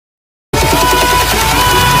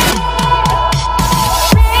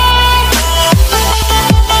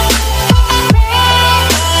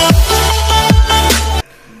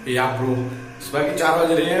Pro. सुबह के 4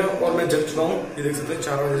 बज रहे हैं और मैं जग चुका हूँ। ये देख सकते हैं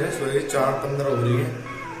 4 बज रहे हैं, सुबह के 4:15 हो रही है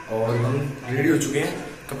और हम रेडी हो चुके हैं,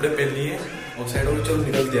 कपड़े पहन लिए और साइड हो चलो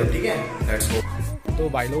निकलते हैं, ठीक है, लेट्स गो। तो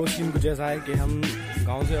भाई लोग सीन कुछ ऐसा है कि हम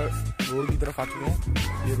गाँव से रोड की तरफ आ चुके हैं।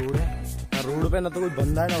 ये रोड है, रोड पे ना तो कोई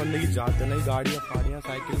बंदा है ना बंदे की जात है, नहीं गाड़ियाँ फाड़ियाँ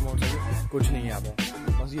साइकिल मोटरसाइकिल कुछ नहीं है यहाँ पे,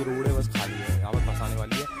 बस ये रोड है, बस खाली है। यहाँ पर बस आने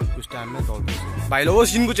वाली है कुछ टाइम में दौड़ के। भाई लोगों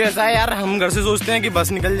सीन कुछ ऐसा है यार, हम घर से सोचते हैं कि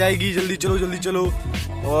बस निकल जाएगी, जल्दी चलो जल्दी चलो,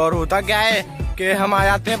 और होता क्या है कि हम आ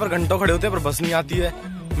जाते हैं पर घंटों खड़े होते हैं पर बस नहीं आती है।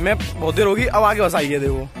 मैं बहुत देर होगी, अब आगे बस आई है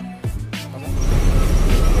देखो।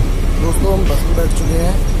 दोस्तों हम बस में बैठ चुके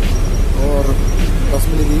हैं और बस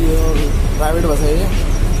मिली गई है और प्राइवेट बस है ये,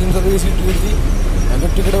 300 रुपये की टिकट थी।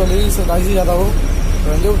 जब टिकट वाली सरकारी से ज़्यादा हो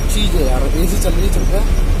तो जो चीज़ है यार, AC चल रही है,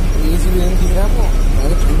 AC भी नहीं दिख रहा है आपको,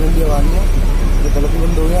 अगर ठंडी ठंडी हवा नहीं है, ये बल्ब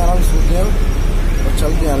बंद हो गया, आराम से सोते हैं और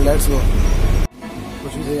चलते हैं, लेट्स गो।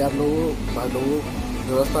 कुछ भी यार लोगों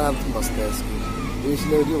व्यवस्था मस्त है इसकी, AC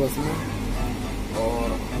लग रही है बस में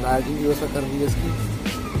और लाइटिंग की व्यवस्था कर रही है इसकी।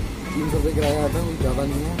 300 रुपये किराया आता है, कोई ज़्यादा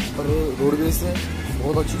नहीं है, पर रोडवेज से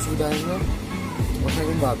बहुत अच्छी सुविधा है इसमें। और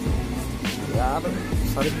सेकंड बात यार,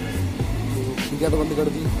 सारे किया तो बंद कर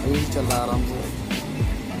दी, अभी चल रहा है आराम से,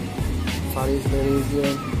 सारी इसलिए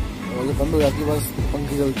और ये बंद हो जाती है बस,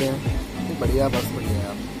 पंखे चलते हैं, बढ़िया बस, बढ़िया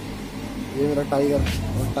यार। ये मेरा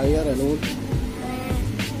टाइगर है लोग।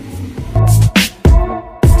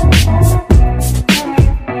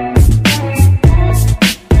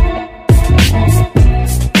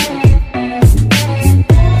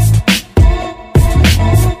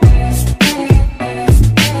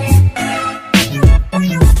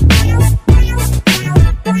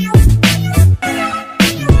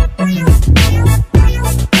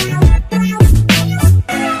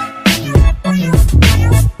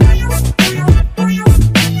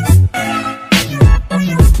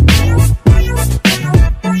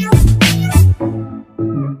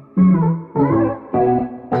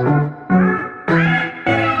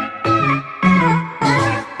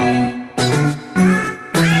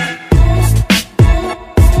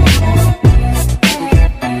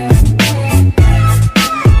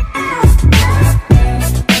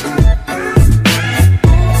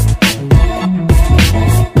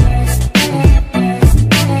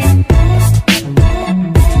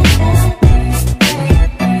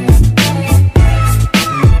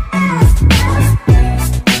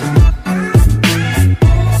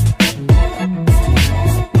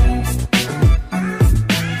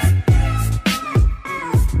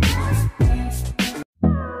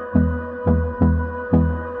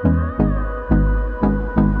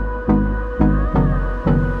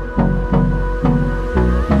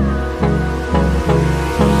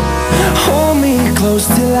 Close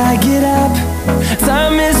till I get up,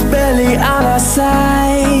 time is barely on our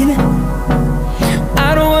side. I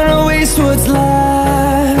don't wanna waste what's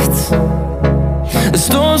left, the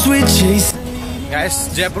storms we chase. Guys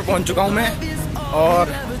Jaipur पहुंच चुका हूं मैं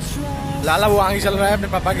और लाला वो आगे चल रहा है अपने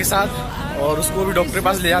पापा के साथ और उसको भी डॉक्टर के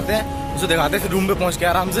पास ले जाते हैं, उसे दिखाते हैं, फिर रूम पे पहुंच के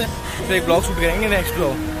आराम से फिर एक ब्लॉग शूट करेंगे, नेक्स्ट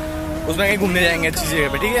ब्लॉग उसमें कहीं घूमने जाएंगे अच्छी जगह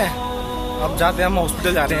पे, ठीक है। अब जाते हैं, हम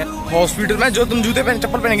हॉस्पिटल जा रहे हैं। हॉस्पिटल में जो तुम जूते पहन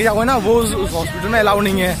चप्पल पहन के जाओगे ना, वो उस हॉस्पिटल में अलाउ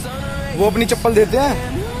नहीं है, वो अपनी चप्पल देते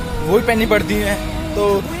हैं, वो ही पहननी पड़ती है। तो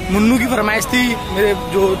मुन्नू की फरमाइश थी, मेरे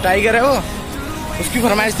जो टाइगर है वो, उसकी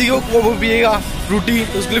फरमाइश थी कि वो पिएगा फ्रूटी,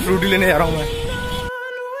 तो उसके लिए फ्रूटी लेने जा रहा हूँ मैं।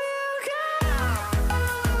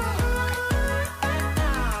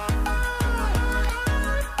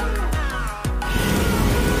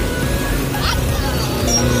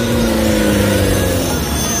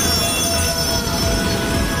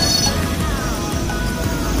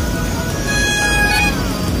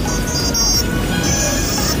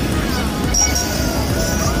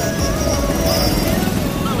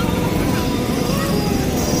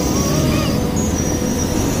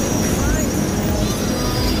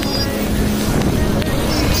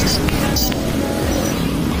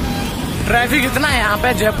 ट्रैफिक इतना है यहाँ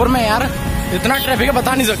पे जयपुर में यार, इतना ट्रैफिक है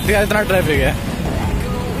बता नहीं सकते यार, इतना ट्रैफिक है,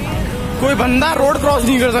 कोई बंदा रोड क्रॉस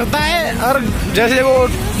नहीं कर सकता है। और जैसे वो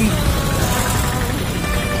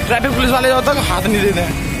ट्रैफिक पुलिस वाले जो तक हाथ नहीं देते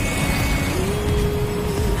हैं।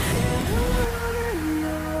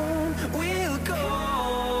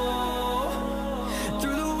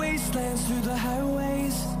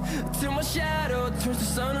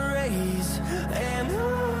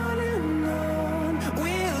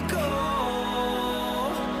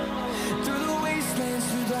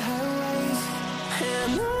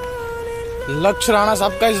 लक्ष्य राणा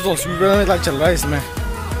साहब का इस हॉस्पिटल में चल रहा है इसमें।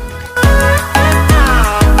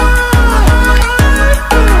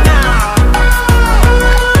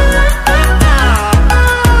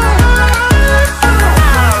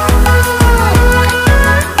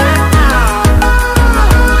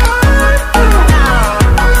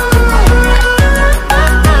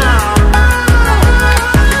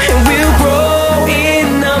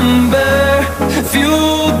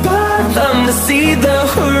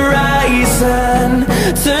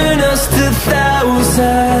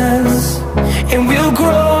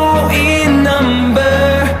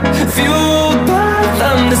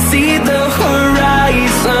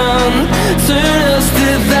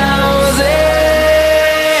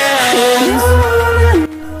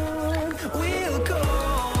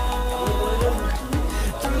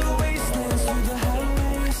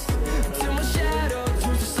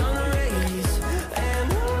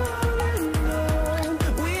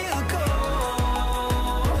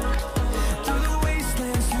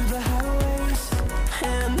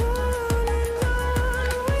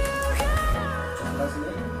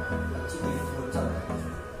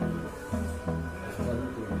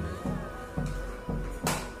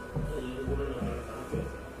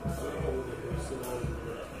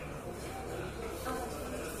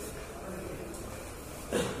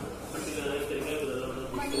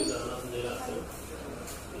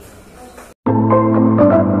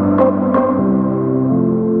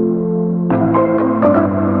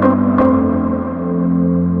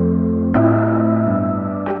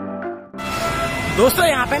 दोस्तों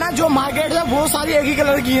यहाँ पे ना जो मार्केट है वो सारी एक ही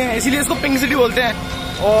कलर की है, इसीलिए इसको पिंक सिटी बोलते हैं।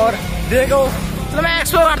 और देखो तो मैं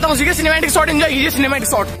एक्सप्लोर करता हूँ, उसी के सिनेमैटिक शॉट एंजॉय कीजिए। Cinematic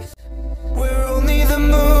shot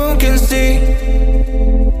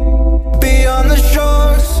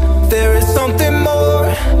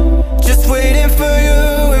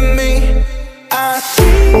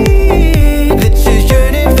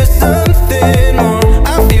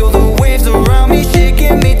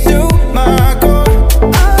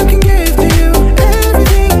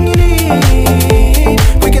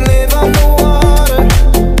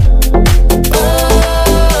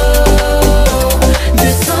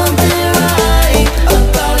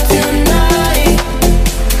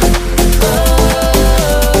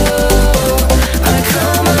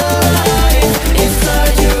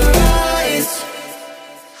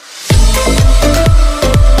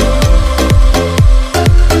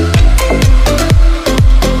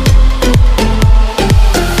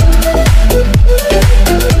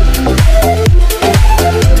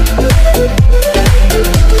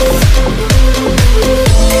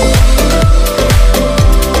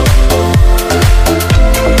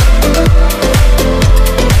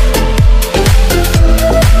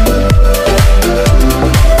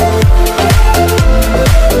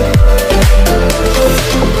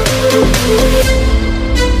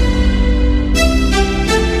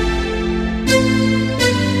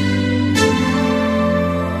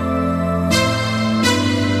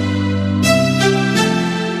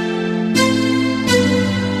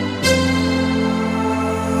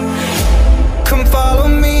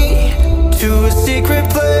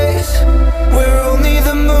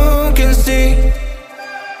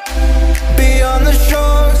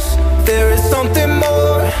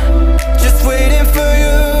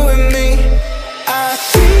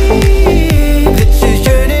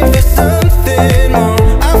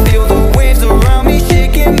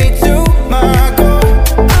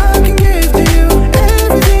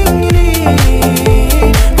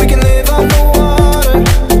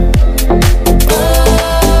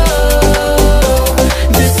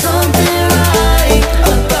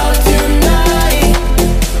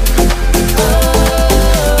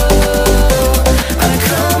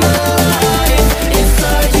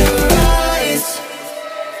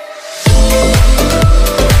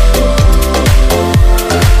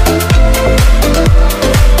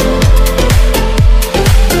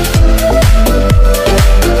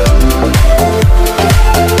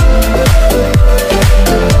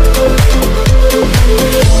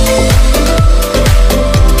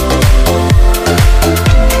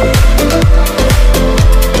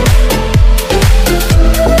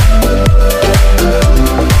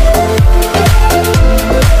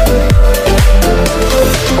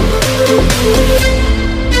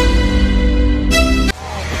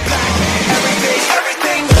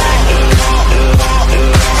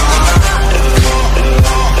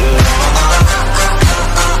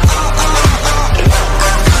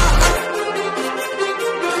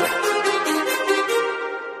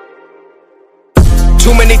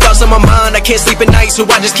Too many thoughts on my mind, I can't sleep at night, so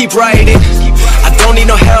I just keep writing. I don't need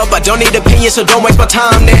no help, I don't need opinions, so don't waste my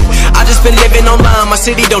time then. I just been living online, my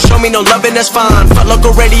city don't show me no love and that's fine. Fuck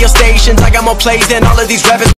local radio stations, I got more plays than all of these rappers.